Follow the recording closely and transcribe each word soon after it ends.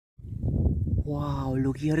Wow,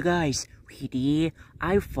 look here guys. Really,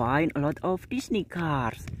 I find a lot of Disney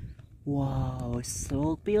cars. Wow,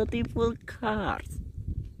 so beautiful cars.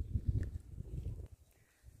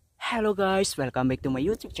 Hello guys, welcome back to my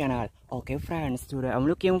YouTube channel. Okay friends, today I'm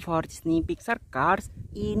looking for Disney Pixar cars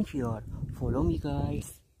in here. Follow me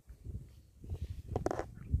guys.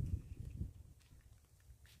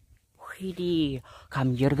 Really,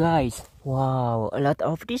 come here guys. Wow, a lot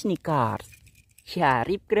of Disney cars. Yeah,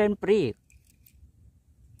 Rip Grand Prix.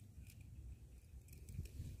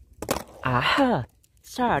 Aha,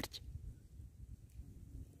 search.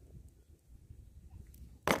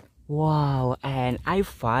 Wow, and I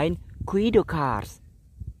find Guido cars.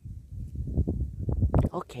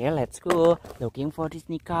 Okay, let's go. Looking for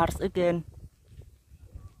Disney cars again.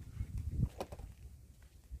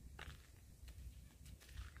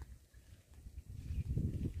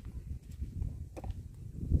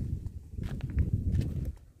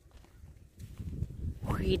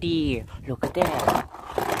 Really, look at that.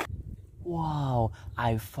 Wow,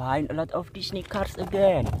 I find a lot of Disney cars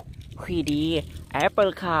again. Really,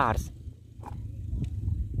 Apple cars.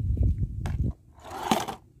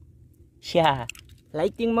 Yeah,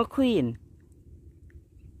 Lightning McQueen.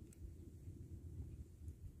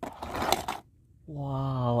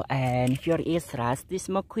 Wow, and here is Rusty's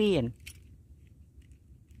McQueen.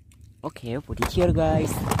 Okay, put it here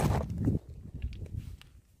guys.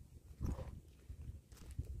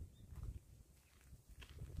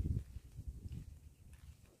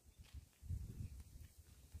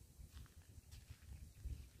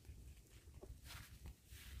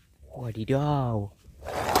 Wadidaw.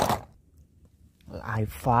 I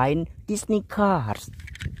find Disney cars.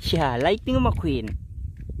 Yeah, Lightning McQueen.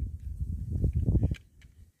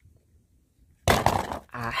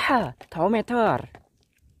 Aha, Tomater.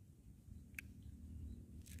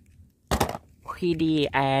 Pretty,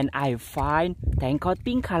 and I find Tangled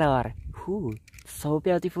pink color. Ooh, so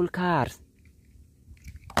beautiful cars.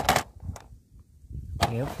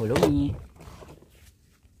 Okay, follow me.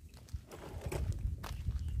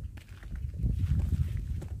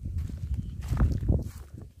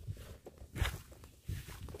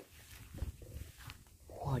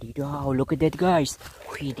 Wow, look at that guys.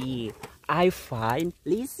 Pretty. I find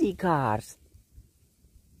Lizzie cars.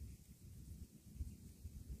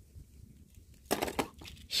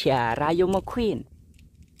 Yeah, Rayo McQueen.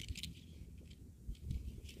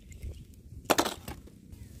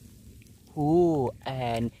 Ooh,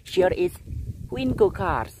 and here is Wingo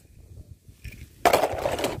cars.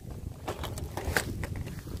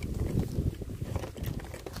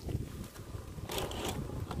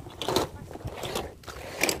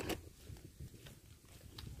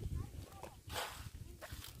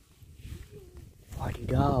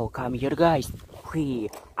 Wadidaw, come here guys.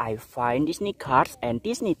 I find Disney cars and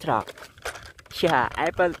Disney truck. Yeah,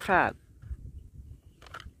 Apple truck.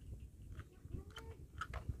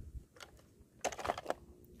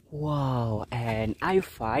 Wow, and I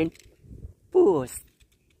find bus.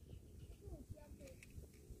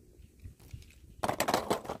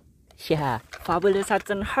 Yeah, Fabulous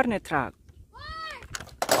Hudson Hornet truck.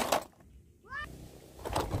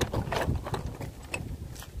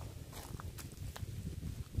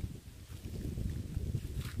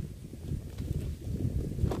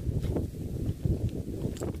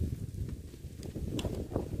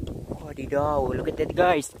 Wadidaw, look at that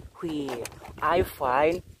guys. I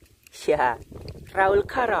find, yeah, Raul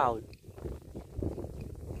Carol.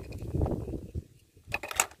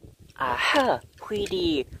 Aha,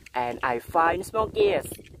 pretty, and I find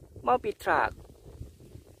Smokey's Mobil truck.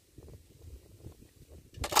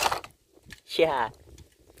 Yeah,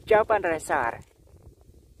 Japan Racer.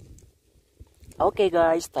 Okay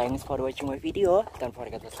guys, thanks for watching my video. Don't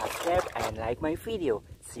forget to subscribe and like my video.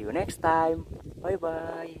 See you next time. Bye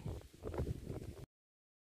bye.